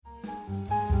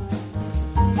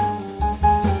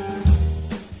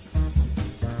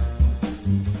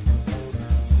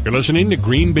You're listening to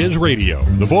Green Biz Radio,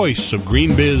 the voice of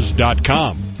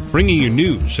greenbiz.com, bringing you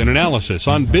news and analysis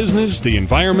on business, the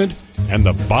environment, and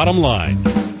the bottom line.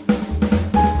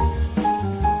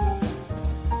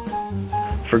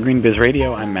 For Green Biz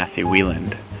Radio, I'm Matthew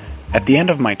Wieland. At the end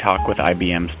of my talk with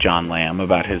IBM's John Lamb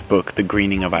about his book, The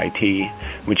Greening of IT,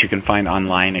 which you can find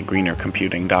online at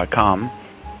greenercomputing.com,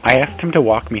 I asked him to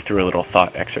walk me through a little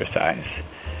thought exercise.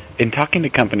 In talking to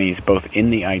companies both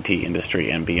in the IT industry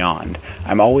and beyond,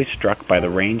 I'm always struck by the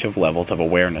range of levels of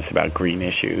awareness about green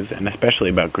issues, and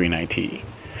especially about green IT.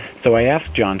 So I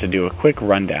asked John to do a quick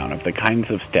rundown of the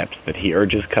kinds of steps that he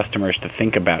urges customers to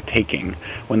think about taking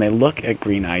when they look at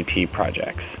green IT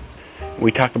projects.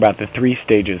 We talk about the 3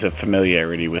 stages of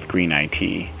familiarity with green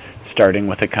IT, starting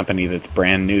with a company that's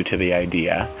brand new to the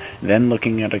idea, then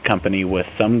looking at a company with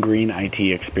some green IT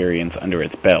experience under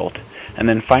its belt, and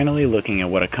then finally looking at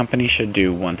what a company should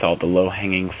do once all the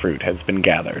low-hanging fruit has been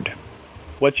gathered.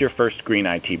 What's your first green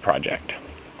IT project?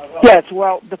 Yes,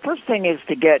 well, the first thing is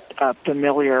to get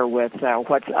familiar with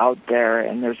what's out there,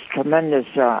 and there's tremendous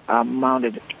amount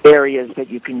of areas that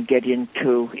you can get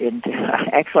into.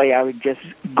 Actually, I would just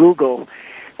Google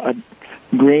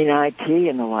green IT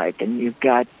and the like, and you've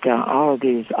got all of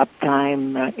these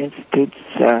uptime institutes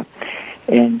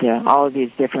and all of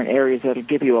these different areas that will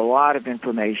give you a lot of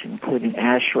information, including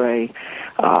ASHRAE,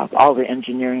 all the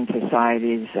engineering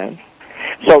societies.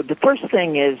 So the first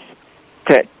thing is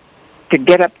to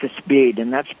get up to speed,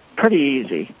 and that's pretty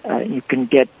easy. You can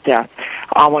get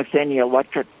almost any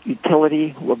electric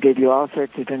utility will give you all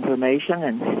sorts of information.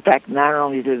 And in fact, not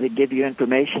only do they give you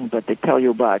information, but they tell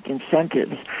you about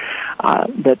incentives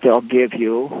that they'll give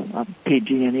you.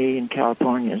 PG&E in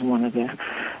California is one of the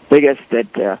biggest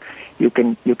that you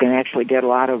can actually get a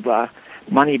lot of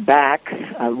money back,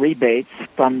 rebates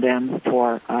from them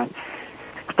for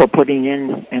putting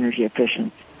in energy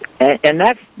efficient. And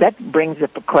that brings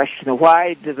up a question of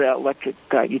why do the electric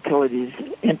utilities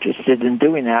interested in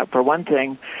doing that? For one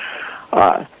thing,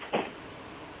 the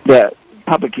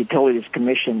Public Utilities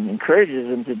Commission encourages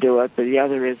them to do it, but the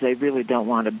other is they really don't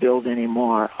want to build any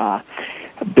more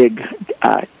big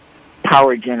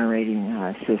power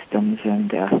generating systems,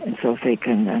 and so if they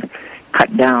can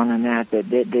cut down on that,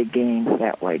 they gain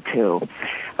that way too.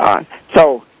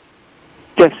 So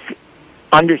just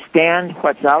understand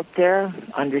what's out there,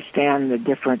 understand the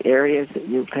different areas that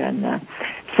you can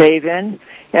save in,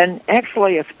 and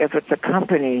actually, if it's a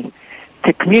company,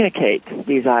 to communicate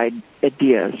these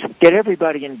ideas, get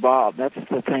everybody involved. That's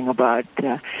the thing about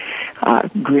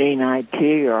green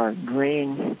IT or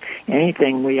green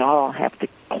anything. We all have to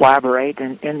collaborate,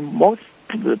 and most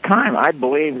of the time, I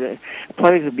believe that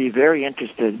players will be very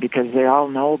interested because they all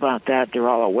know about that, they're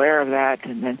all aware of that,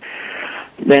 and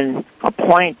then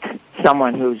appoint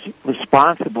someone who's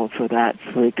responsible for that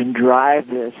so they can drive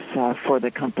this for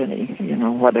the company,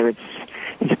 whether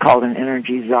it's called an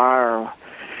energy czar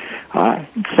or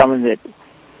someone that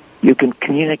you can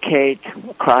communicate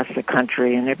across the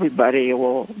country, and everybody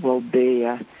will be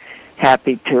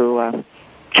happy to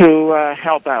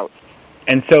help out.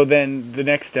 And so then the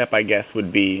next step, I guess,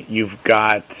 would be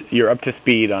you're up to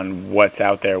speed on what's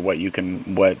out there,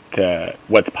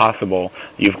 what's possible.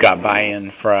 You've got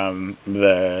buy-in from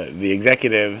the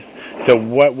executives. So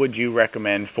what would you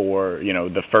recommend for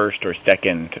the first or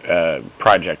second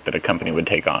project that a company would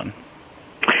take on?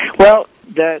 Well,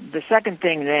 the second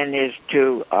thing then is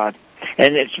to, and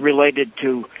it's related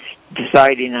to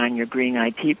deciding on your green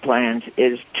IT plans,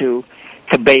 is to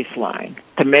baseline,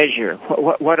 to measure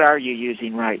what are you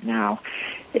using right now,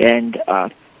 and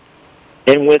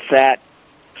with that,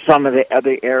 some of the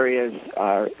other areas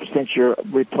are, since you're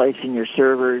replacing your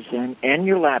servers and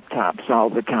your laptops all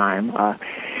the time,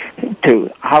 to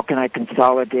how can I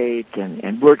consolidate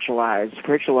and virtualize.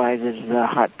 Virtualize is a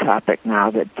hot topic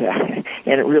now, that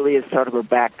and it really is sort of a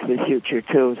back to the future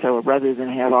too. So rather than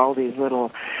have all these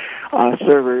little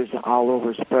servers all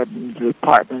over spread in the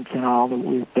departments and all, that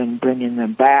we've been bringing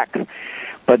them back,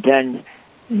 but then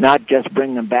not just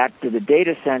bring them back to the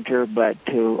data center, but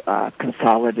to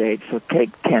consolidate. So take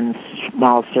 10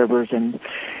 small servers and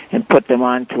put them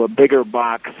onto a bigger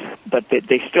box, but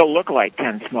they still look like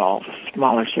 10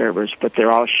 smaller servers, but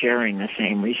they're all sharing the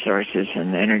same resources,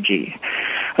 and the energy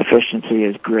efficiency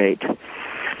is great.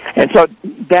 And so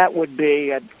that would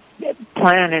be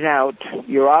plan it out.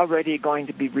 You're already going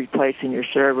to be replacing your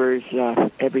servers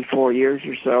every 4 years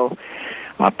or so.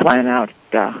 Plan out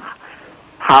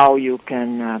how you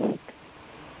can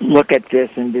look at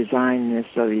this and design this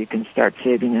so that you can start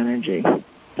saving energy.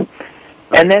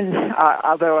 And then,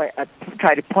 although I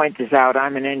try to point this out,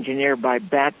 I'm an engineer by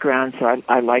background, so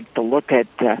I like to look at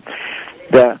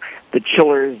the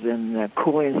chillers and the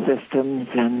cooling systems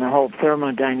and the whole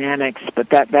thermodynamics, but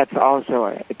that's also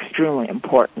an extremely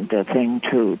important thing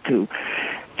to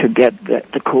get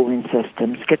the cooling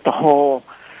systems, get the whole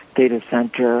data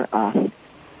center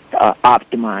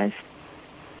optimized.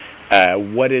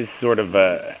 What is sort of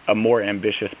a more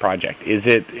ambitious project? Is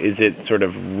it sort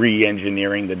of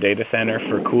re-engineering the data center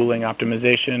for cooling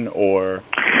optimization, or?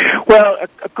 Well,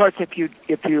 of course, if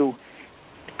you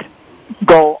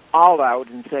go all out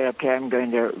and say, okay, I'm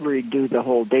going to redo the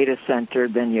whole data center,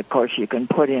 then of course you can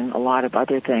put in a lot of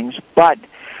other things. But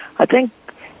I think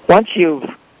once you've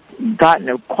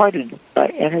gotten quite an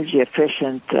energy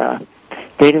efficient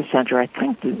data center, I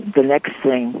think the next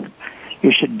thing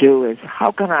you should do is,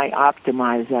 how can I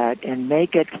optimize that and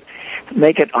make it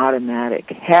automatic?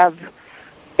 Have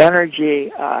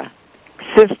energy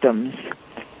systems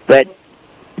that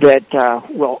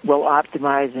will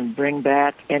optimize and bring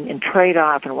back and trade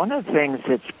off. And one of the things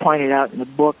that's pointed out in the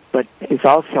book, but is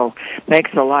also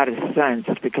makes a lot of sense,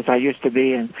 because I used to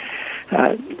be in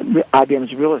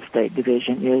IBM's real estate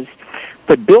division, is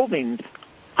the buildings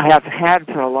have had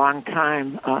for a long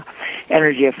time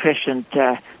energy efficient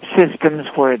systems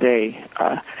where they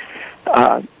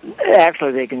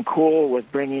actually they can cool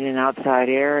with bringing in outside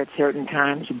air at certain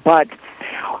times. But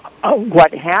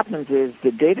what happens is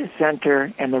the data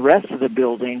center and the rest of the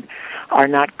building are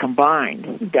not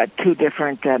combined. You've got two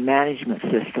different management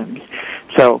systems.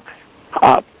 So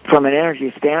from an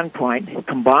energy standpoint,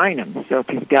 combine them. So if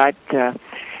you've got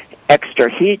extra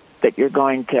heat that you're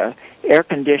going to air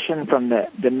condition from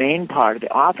the main part,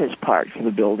 the office part of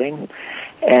the building,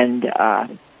 and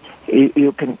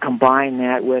you can combine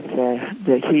that with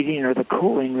the heating or the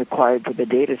cooling required for the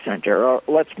data center. Or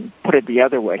let's put it the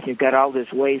other way. You've got all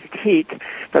this waste heat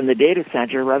from the data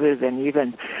center, rather than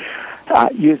even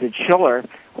use a chiller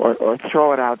or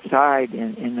throw it outside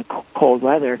in the cold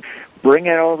weather, bring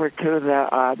it over to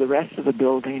the rest of the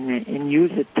building and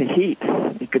use it to heat.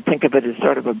 You could think of it as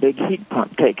sort of a big heat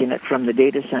pump, taking it from the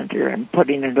data center and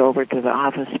putting it over to the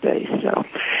office space. So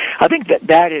I think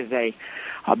that is a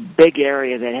big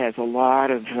area that has a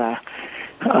lot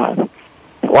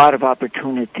of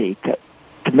opportunity to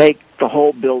make the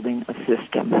whole building a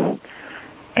system.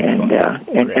 And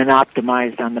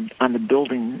optimized on the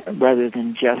building rather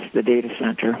than just the data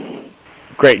center.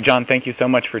 Great, John. Thank you so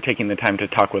much for taking the time to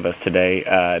talk with us today.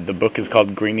 The book is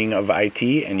called Greening of IT,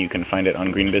 and you can find it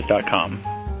on greenbiz.com.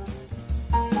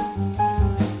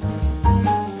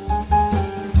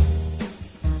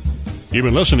 You've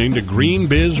been listening to Green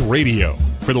Biz Radio.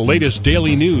 For the latest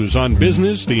daily news on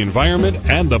business, the environment,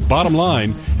 and the bottom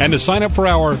line, and to sign up for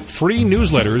our free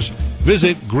newsletters,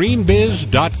 visit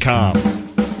greenbiz.com.